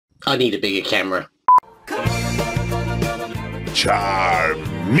I need a bigger camera.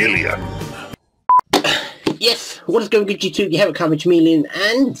 Charmeleon. Yes, what is going good YouTube? You have a Charmeleon,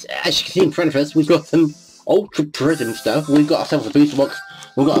 and as you can see in front of us, we've got some Ultra Prism stuff. We've got ourselves a booster box.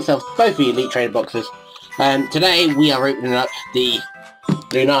 We've got ourselves both the Elite Trader boxes. Today we are opening up the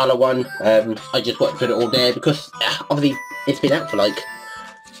Lunala one. I just wanted to put it all there because obviously it's been out for like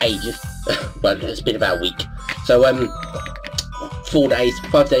ages. Well, it's been about a week. So 4 days,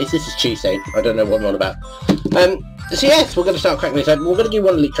 5 days. This is Tuesday. I don't know what I'm on about. So yes, we're going to start cracking this open. We're going to do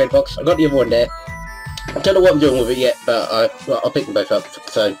one Elite Trader box. I got the other one there. I don't know what I'm doing with it yet, but I'll pick them both up.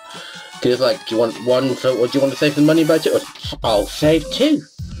 So, because like, do you want one for, or do you want to save some money about it? Or I'll save two.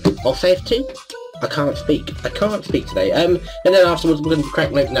 I'll save two. I can't speak. I can't speak today. And then afterwards, we're going to be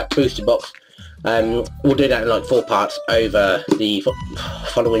cracking open that booster box. We'll do that in like 4 parts over the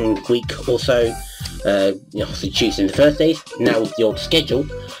following week or so. You know, so Tuesday and Thursdays. Now with the old schedule.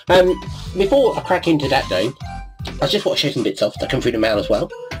 Before I crack into that though, I just want to show some bits off that come through the mail as well.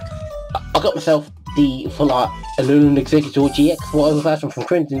 I got myself the full art Aluminum Executor GX whatever version from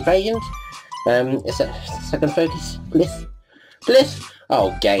Crimson Invasions. Is that second focus? Bliss?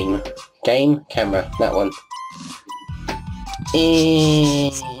 Oh, game, camera, that one.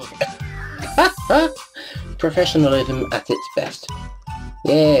 Professionalism at its best.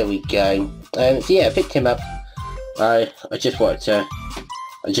 There we go. So yeah, I picked him up. I just wanted to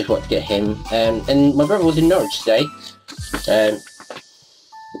get him. And my brother was in Norwich today.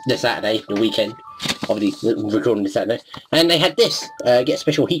 This Saturday, the weekend. Obviously, recording this Saturday. And they had this. Get a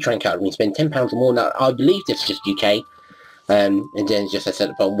special heat train card when you spend £10 or more. Now, I believe this is just UK. And then just I said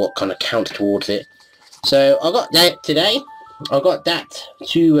about what kind of counts towards it. So I got that today. I got that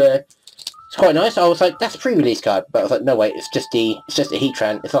to it's quite nice. I was like, that's a pre-release card, but I was like, no wait, it's just a heat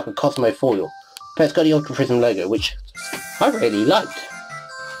tran. It's like a Cosmo foil, but it's got the Ultra Prism logo, which I really liked.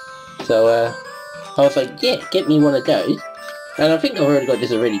 So I was like, yeah, get me one of those. And I think I've already got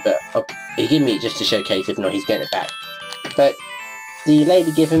this already, but he gave me it just to showcase. If not, he's getting it back. But the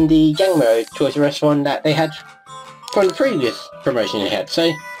lady gave him the Gangmo Toys R Us one that they had from the previous promotion they had.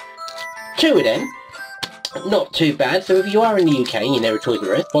 So 2 of them, not too bad. So if you are in the UK and you're near a Toys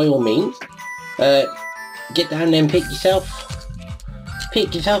R Us, by all means, get down there and pick yourself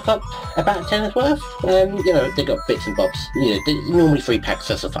up about 10 as worth. You know, they got bits and bobs. You know, normally 3 packs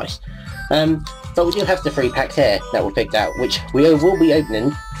will suffice. But we do have the 3 packs here that we picked out, which we will be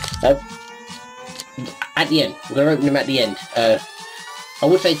opening at the end. We're going to open them at the end. I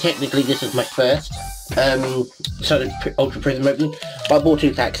would say technically this is my first Ultra Prism opening, but I bought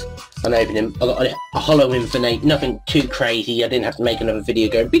 2 packs and I opened them. I got a Hollow Infinite, nothing too crazy. I didn't have to make another video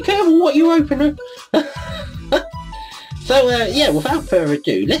going, be careful what you open. So yeah, without further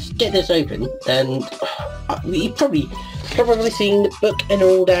ado, let's get this open. And you've probably seen the book and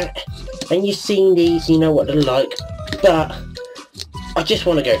all that, and you've seen these, you know what they're like, but I just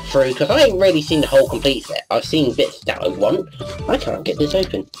want to go through because I ain't really seen the whole complete set. I've seen bits that I want. I can't get this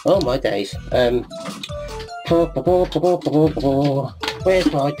open. Oh my days.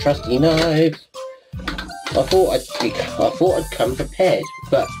 Where's my trusty knife? I thought I'd come prepared,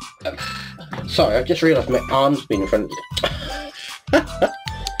 but sorry, I've just realised my arm's been in front of you.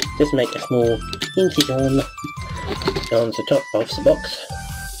 Just make a small incision on the top of the box.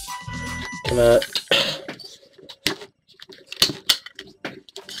 Come on.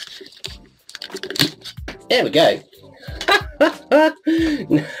 There we go.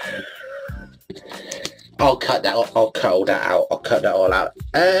 I'll cut that out. I'll cut all that out. I'll cut that all out.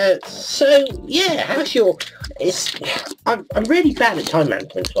 So yeah, how's your? I'm really bad at time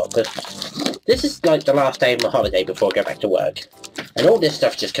management, Scott, because this is like the last day of my holiday before I go back to work, and all this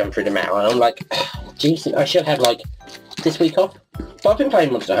stuff just come through the mail, and I'm like, geez, I should have like this week off. But I've been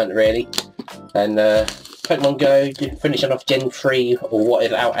playing Monster Hunter really, and Pokemon Go, finishing off Gen 3 or what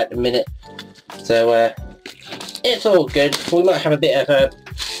is out at the minute. So it's all good. We might have a bit of a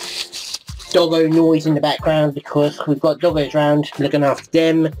doggo noise in the background because we've got doggos around looking after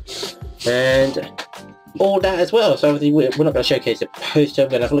them and all that as well. So obviously we're not going to showcase the poster. I'm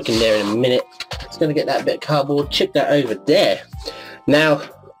going to have a look in there in a minute. It's going to get that bit of cardboard, chip that over there. Now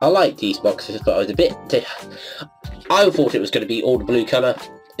I like these boxes, but I was a bit I thought it was going to be all the blue colour,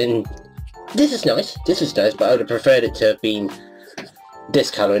 and this is nice, but I would have preferred it to have been this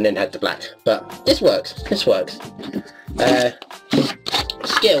colour and then had the black, but this works. Let's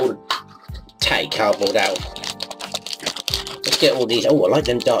get all the tatty cardboard out. Let's get all these. Oh, I like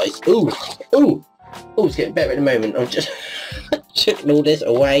them dies. Ooh, it's getting better at the moment. I'm just chipping all this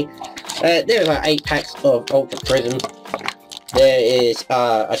away. There are about 8 packs of Ultra Prism. There is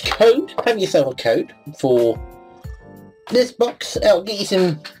a code. Have yourself a code for this box. I'll get you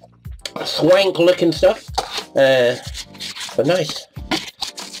some swank looking stuff. But nice.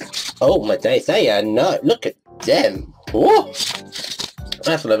 Oh my days, they are not. Look at them. Whoa.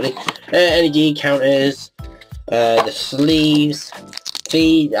 That's lovely. Energy counters. The sleeves.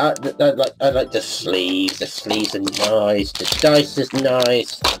 See, I like the sleeves. The sleeves are nice. The dice is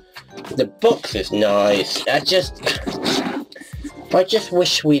nice. The box is nice. I just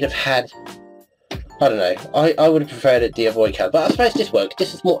wish we'd have had. I don't know. I would have preferred it the other way, but I suppose this works.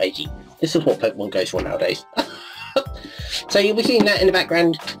 This is more edgy. This is what Pokemon goes for nowadays. So you'll be seeing that in the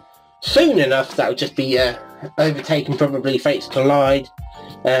background soon enough. That'll just be overtaken, probably Fates Collide.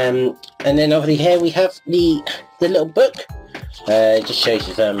 And then over here we have the little book. It just shows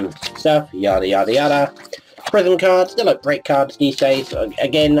you some stuff, yada yada yada. Prism cards, they're like break cards these days.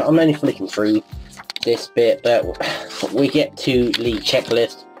 Again, I'm only flicking through this bit, but we get to the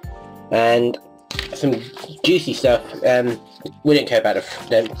checklist and some juicy stuff. We don't care about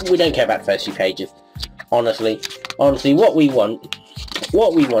the first few pages. Honestly, what we want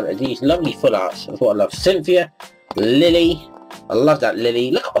are these lovely full arts. That's what I love. Cynthia, Lily, I love that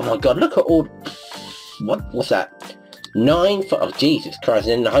Lily. Look, oh my god, look at all. What's that? 9 for, oh Jesus Christ,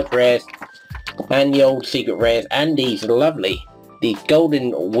 and then the hyper rares and the old secret rares and these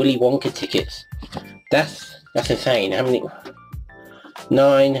golden Willy Wonka tickets. That's insane. How many?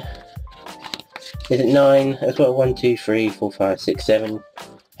 9. Is it 9 as well? 1, 2, 3, 4, 5, 6, 7,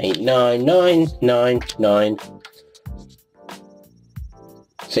 8, 9, 9, 9, 9,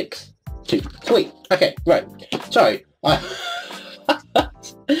 6, 2. Sweet. Okay, right. Sorry.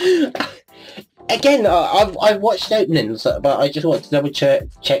 Again, I've watched openings, but I just wanted to double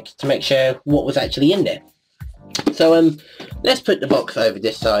check to make sure what was actually in there. So let's put the box over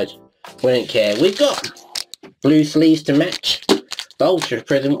this side. We don't care. We've got blue sleeves to match. The Ultra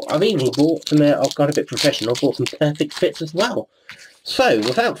Prism. I've even bought some. I've got a bit professional. Bought some perfect fits as well. So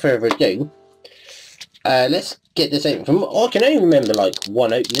without further ado, let's get this open. From I can only remember like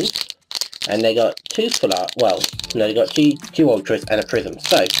one opening, and they got 2 full art. Well, no, they got two Ultras and a Prism.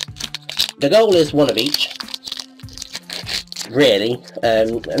 So the goal is one of each, really.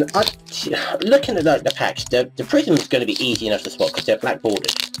 And looking at like the packs, the Prism is going to be easy enough to spot because they're black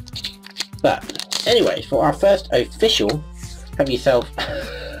bordered. But anyway, for our first official, have yourself.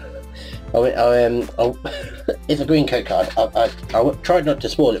 It's a green code card. I tried not to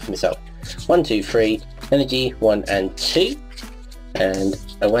spoil it for myself. 1, 2, 3, energy 1 and 2, and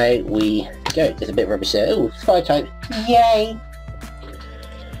away we go. There's a bit of rubbish there. Oh, Sky type, yay!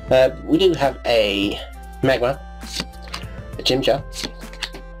 We do have a Magma, a Chimchar,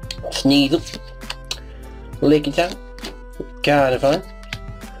 Sneasel, Lickitung, Carnivine,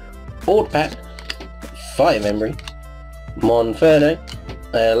 Ordpack, Fire Memory, Monferno,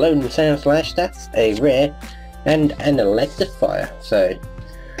 a Lone Sound Slash, that's a rare, and an Electivire. So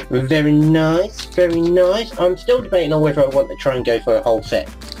very nice, very nice. I'm still debating on whether I want to try and go for a whole set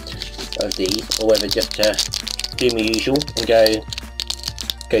of these, or whether just to do my usual and go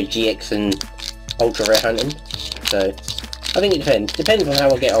GX and ultra rare hunting. So I think it depends on how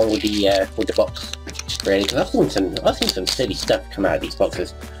I get on with the box, really, because I've seen some silly stuff come out of these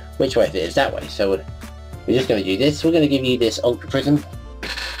boxes. Which way is it? Is that way. So we're just going to do this. We're going to give you this Ultra Prism.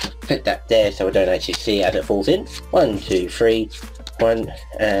 Put that there so I don't actually see it as it falls in. 1, 2, 3, 1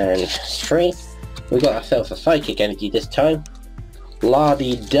 and 3. We've got ourselves a Psychic Energy this time.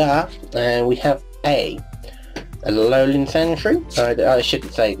 La-di-da. And we have a Alolan Sandshrew. I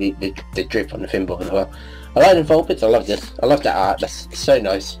shouldn't say the drip on the Finball as well. Alolan Vulpix, I love this. I love that art. That's so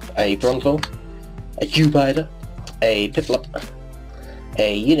nice. A Bronzor, a Jubiler, a Piplup,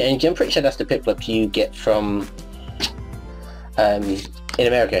 a Unit Energy. I'm pretty sure that's the Piplup you get from in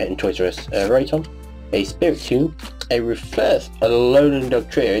America in Toys R Us. Rotom, a Spiritomb, a reverse Alolan Dog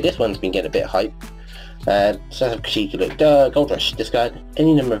Trio. This one's been getting a bit hype. So have a cheeky look. Gold Rush. Discard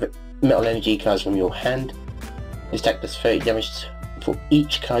any number of Metal Energy cards from your hand. This attack does 30 damage for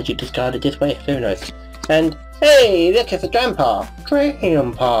each card you discarded this way. Very nice. And hey, look, it's a Grandpa!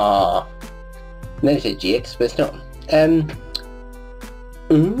 Grandpa! No, it's a GX, but it's not.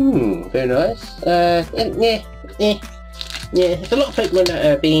 Very nice. Yeah, there's a lot of Pokemon that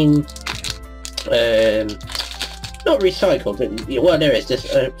are being not recycled, but well, there is.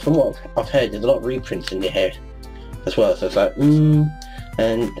 From what I've heard, there's a lot of reprints in the hair as well. So it's like,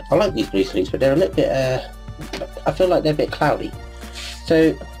 and I like these blue sleeves, but they're a little bit. I feel like they're a bit cloudy.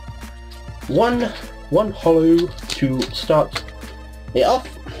 So one hollow to start it off.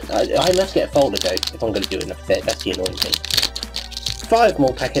 I must get a folder though if I'm going to do enough there. That's the annoying thing. 5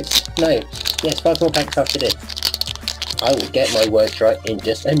 more packets. No, yes, 5 more packets after this. I will get my words right in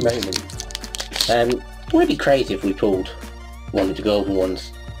just a moment. It would be crazy if we pulled one of the golden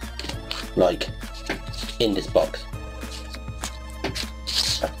ones. like, in this box.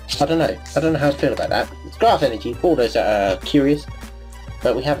 I don't know how to feel about that. It's Grass Energy, for those that are curious.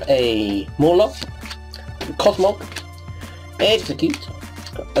 But we have a Morlock, Cosmog, Execute,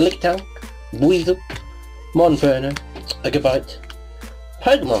 a Lickitung, Weasel, Monferno, a Gabite,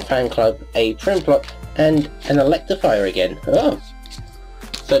 Pokemon Fan Club, a Primplop, and an Electivire again. Oh!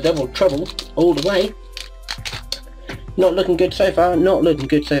 So double trouble all the way. Not looking good so far, not looking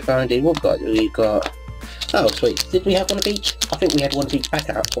good so far indeed. What we've got... Oh sweet, did we have one of each? I think we had one of each back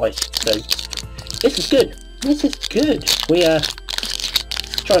out twice, so... This is good, this is good. We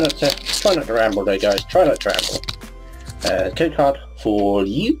try not to ramble though guys, try not to ramble. Code card for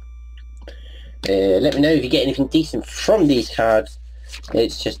you. Let me know if you get anything decent from these cards.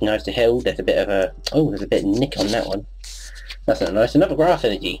 It's just nice to hold. There's a bit of a... Oh, there's a bit of nick on that one. That's not nice. Another Grass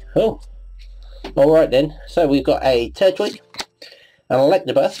Energy. Oh. Alright then. So we've got a Turtwig, an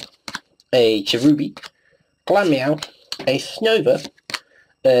Electabuzz, a Cherubi, Glameow, a Snover,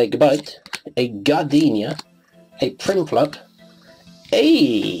 a Gabite, a Gardenia, a Primplop,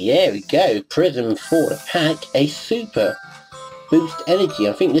 there we go, Prism for the pack, a Super Boost Energy.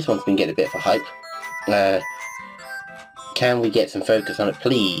 I think this one's been getting a bit of a hype. Can we get some focus on it,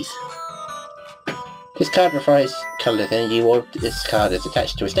 please? This card provides colourless energy, while this card is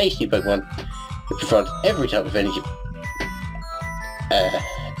attached to a Stage 2 Pokemon. It provides every type of energy,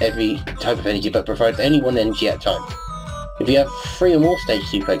 but provides only one energy at a time. If you have 3 or more Stage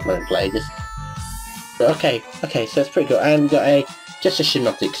 2 Pokemon in play, this... Okay, so that's pretty cool. And we've got just a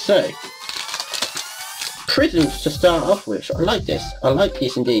Shiinotic. So, Prisms to start off with. I like this. I like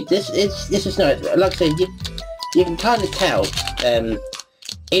this indeed. This is nice. Like I said, you can kind of tell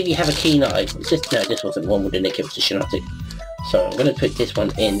if you have a keen eye. It's just, no, this wasn't one with a nick, it was a Shiinotic. So I'm going to put this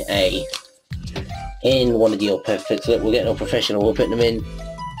one in one of the all perfects. Look, we're getting all professional. We're putting them in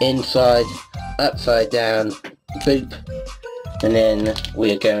inside, upside down, boop, and then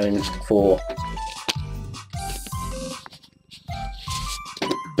we are going for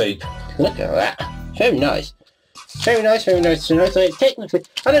boop. Look at that. Very nice. Very nice, very nice to know. So technically,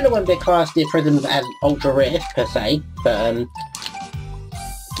 I don't know whether they class the Prisms as ultra rare per se, but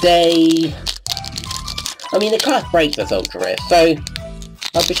they... I mean, the class breaks as ultra rare, so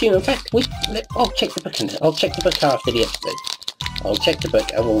I presume, in fact, I'll check the book I'll check the book after the episode. I'll check the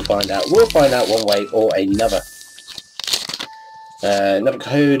book and we'll find out. We'll find out one way or another. Another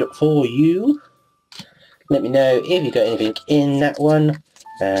code for you. Let me know if you got anything in that one.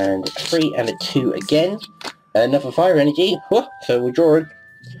 And 3 and a 2 again. Another Fire Energy. Whoa, so we're drawing.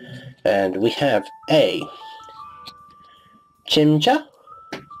 And we have a Chimchar.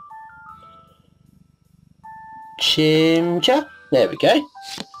 There we go.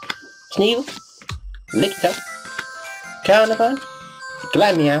 Sneasel. Lickitung. Carnivine.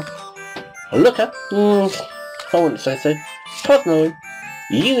 Glameow. Looker. I wouldn't say so. Cosmo.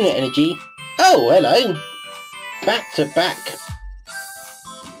 Unit Energy. Oh, hello. Back to back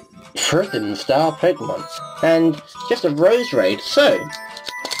Prism Star Pokemon. And just a Rose Raid. So,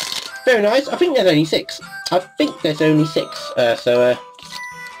 very nice. I think there's only 6. So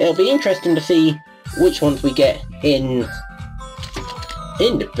it'll be interesting to see which ones we get in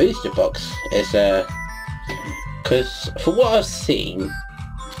the booster box. It's because for what I've seen,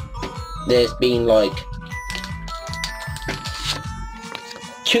 there's been like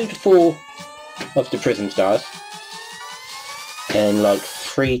 2 to 4 of the Prism Stars and like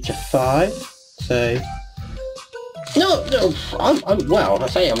 3 to 5. So no, well, I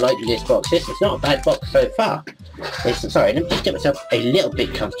say I'm liking this box. This is not a bad box so far. Sorry, let me just get myself a little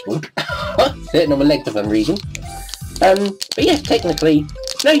bit comfortable. Sitting on my leg for some reason. But yes, technically,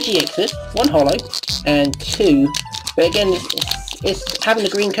 no GXs, 1 holo, and 2. But again, it's having the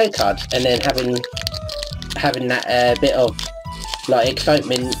green code card, and then having that bit of like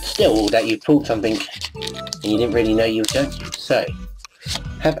excitement still that you pulled something and you didn't really know you were going to. So,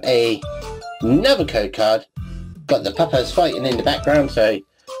 have another code card. Got the Papas fighting in the background, so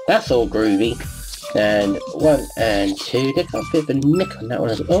that's all groovy. And 1 and 2, they got a bit of a nick on that one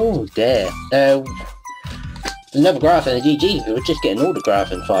as well. Oh, there. Another Grass Energy. Geez, we were just getting all the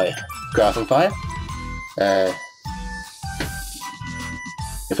Grass and Fire.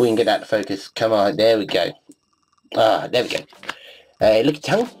 If we can get that to focus, come on, there we go. There we go.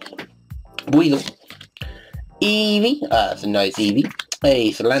 Lickitung, Weasel, Eevee, that's a nice Eevee,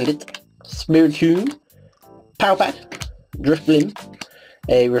 a Salandit, Spiritomb, Powpat, Drifblim,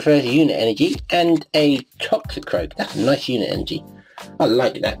 a Reverse Unit Energy, and a Toxicroak. That's a nice Unit Energy. I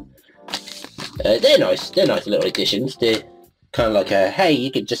like that. They're nice little additions. They're kind of like hey,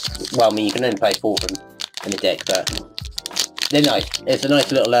 you could just, you can only play 4 of them in the deck, but they're nice. It's a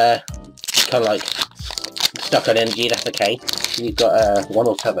nice little kind of like stuck on energy, that's okay. You've got one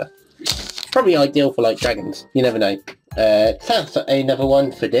or t'other. Probably ideal for like dragons, you never know. That's another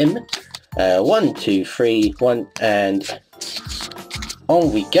one for them. 1, 2, 3, 1, and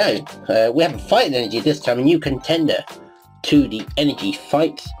on we go. We have a fighting energy this time, a new contender to the energy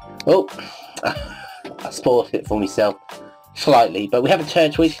fight. Oh, I spoiled it for myself slightly, but we have a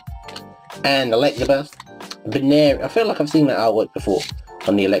Turtwig and Electabuzz. Venerian, I feel like I've seen that artwork before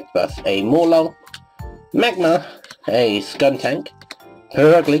on the Electabuzz. A Morlow, Magma, a Skuntank,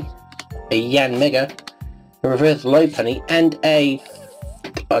 Perugly, a Yan Mega, a Reverse Lopunny, and a...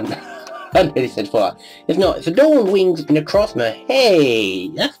 I nearly said fly. It's not, it's a Dawn Wings Necrozma. Hey,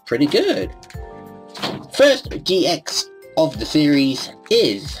 that's pretty good. First GX of the series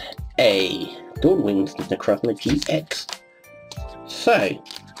is a Dawn Wings Necrozma GX. So,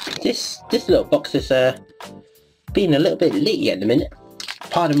 this little box is being a little bit litty at the minute.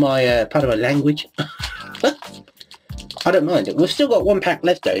 Pardon my language. I don't mind it. We've still got one pack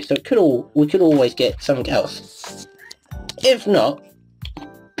left though, so we could always get something else. If not,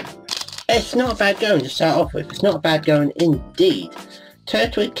 it's not a bad going to start off with. It's not a bad going indeed.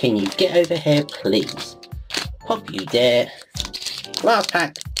 Turtwig, can you get over here please? Pop you there. Last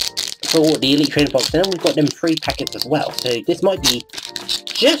pack for the Elite Trainer box, and then we've got them 3 packets as well. So this might be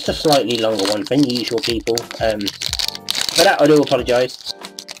just a slightly longer one than usual, people. For that I do apologise.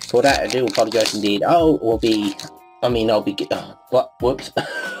 For that I do apologise indeed. I'll be... what? Whoops.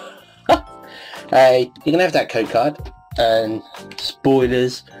 You can have that code card. And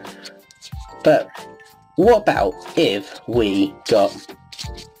spoilers. But what about if we got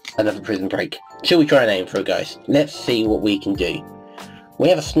another Prism break? Shall we try and aim for it, guys? Let's see what we can do. We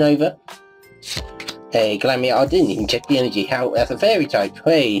have a Snova, a Glameow. I didn't even check the energy. That's a fairy type.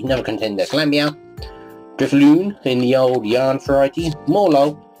 Hey, another contender. Glameow, Drifloon in the old yarn variety,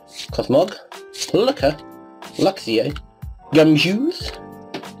 Morlow, Cosmog, Looker, Luxio, Gumshoes,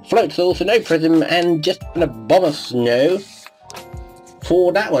 Floatzel, so no Prism, and just a bomb of snow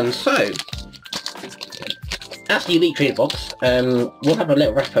for that one. So that's the Elite Trainer box. We'll have a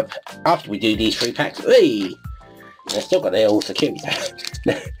little wrap up after we do these 3 packs. Hey, I've still got their all security.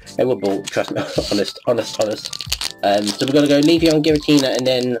 They were bought, trust me, honest. So we're gonna go Leafeon, Giratina, and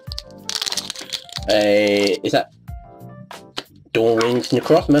then is that Dawn Wings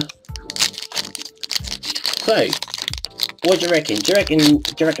Necrozma? So, what do you reckon? Do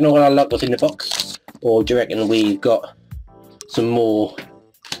you reckon all our luck was in the box? Or do you reckon we've got some more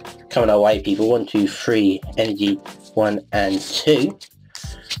coming our way, people? 1, 2, 3, energy, 1 and 2.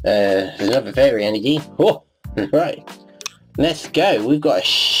 There's another fairy energy. Oh, right. Let's go. We've got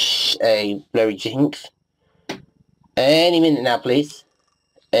a Blurry Jinx. Any minute now, please.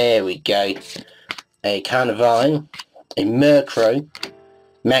 There we go. A Carnivine, a Murkrow,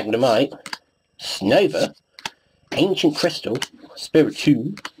 Magnemite, Snova, Ancient Crystal,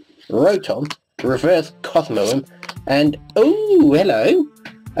 Spiritomb, Rotom, Reverse Cosmoem, and oh, hello,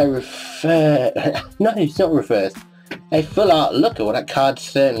 no, it's not reverse. A full art looker. Well, that card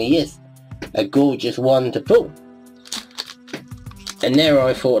certainly is a gorgeous one to pull. And there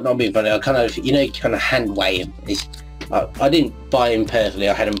I thought, not being funny, I kind of, you know, kind of hand weigh him. I didn't buy him personally.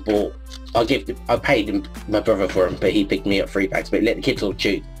 I had him bought. I paid him, my brother, for him, but he picked me up 3 packs. But he let the kids all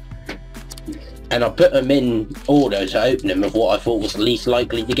choose. And I put them in order to open them of what I thought was least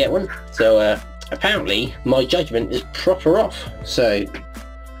likely to get one. So apparently my judgment is proper off. So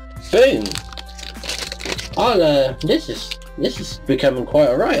boom. This is becoming quite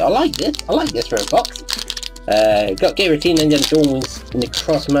alright. I like this. I like this for a box. Got Giratina and then Dawn Wings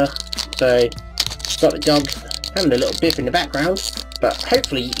Necrozma. So got the dog having a little biff in the background. But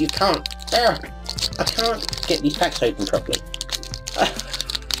hopefully you can't. I can't get these packs open properly.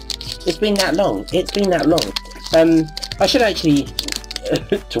 It's been that long. It's been that long. I should actually,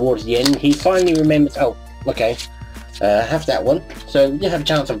 towards the end, he finally remembers. Oh, okay. Have that one. So you have a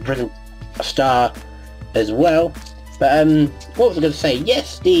chance of Prism Star as well. But what was I going to say?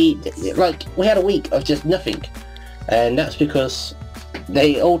 Yes, like we had a week of just nothing, and that's because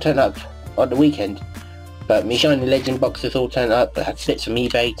they all turned up on the weekend. But me Shiny Legend boxes all turned up. I had bits from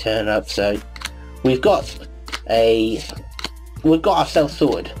eBay turn up. So we've got ourselves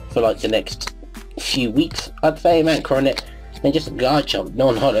sorted for like the next few weeks, I'd say. Man Coronet and just a Garchomp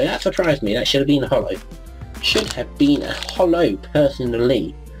non-hollow. That surprised me. That should have been a hollow. Should have been a hollow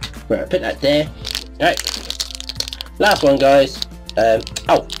personally. Right, put that there. Alright. Last one, guys.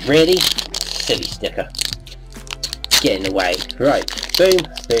 Oh, really? Silly sticker. Get in the way. Right. Boom.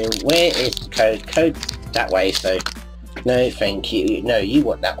 Boom. Where is the code? Code that way, so no thank you. No, you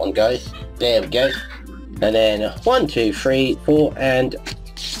want that one, guys. There we go. And then 1, 2, 3, 4, and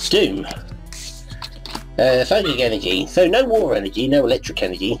Doom. Psychic energy. So no water energy, no electric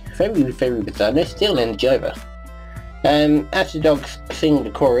energy. Very, very bizarre. No steel energy either. Acid Dogs sing the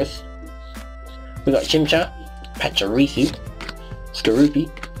chorus. We got Chimchar, Pachirisu, Skorupi,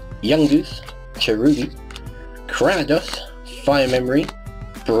 Yungoos, Cherubi, Cranados, Fire Memory,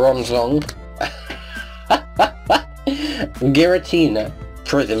 Bronzong, Giratina,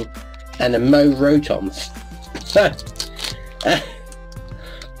 Prism, and a Mo Rotoms. So,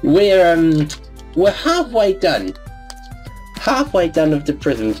 we're halfway done. Halfway done of the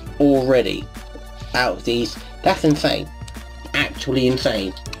Prisms already. Out of these, that's insane. Actually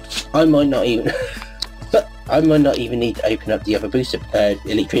insane. I might not even, I might not even need to open up the other booster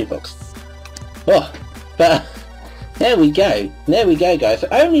Elite Trainer box. Oh, but there we go. There we go, guys.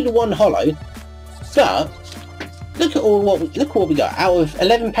 Only the one holo, but look at what we got. Out of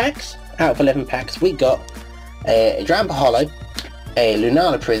 11 packs, we got a Drampa holo, a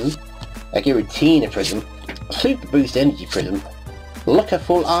Lunala Prism, a Giratina Prism, a Super Boost Energy Prism, Looker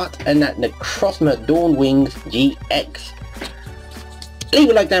Full Art, and that Necrozma Dawn Wings GX. Leave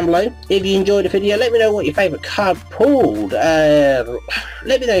a like down below if you enjoyed the video. Let me know what your favourite card pulled. Let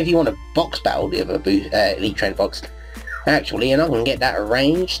me know if you want a box battle of a Elite Trainer box, actually, and I'm going to get that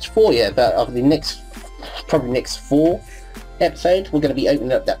arranged for you. But over the probably next 4 episodes, we're going to be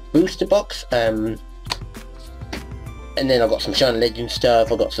opening up that booster box. And then I've got some Shine Legend stuff.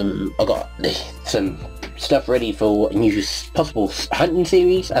 I've got some stuff ready for a new possible hunting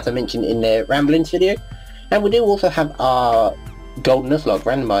series, as I mentioned in the Ramblings video. And we do also have our Golden Nuzlocke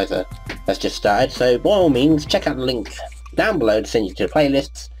randomizer that's just started, so by all means check out the links down below to send you to the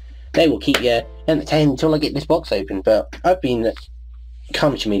playlists. They will keep you entertained until I get this box open. But I've been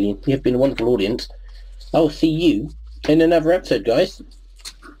Karma Chameleon. You've been a wonderful audience. I'll see you in another episode, guys.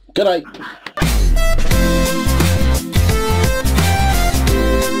 Good night.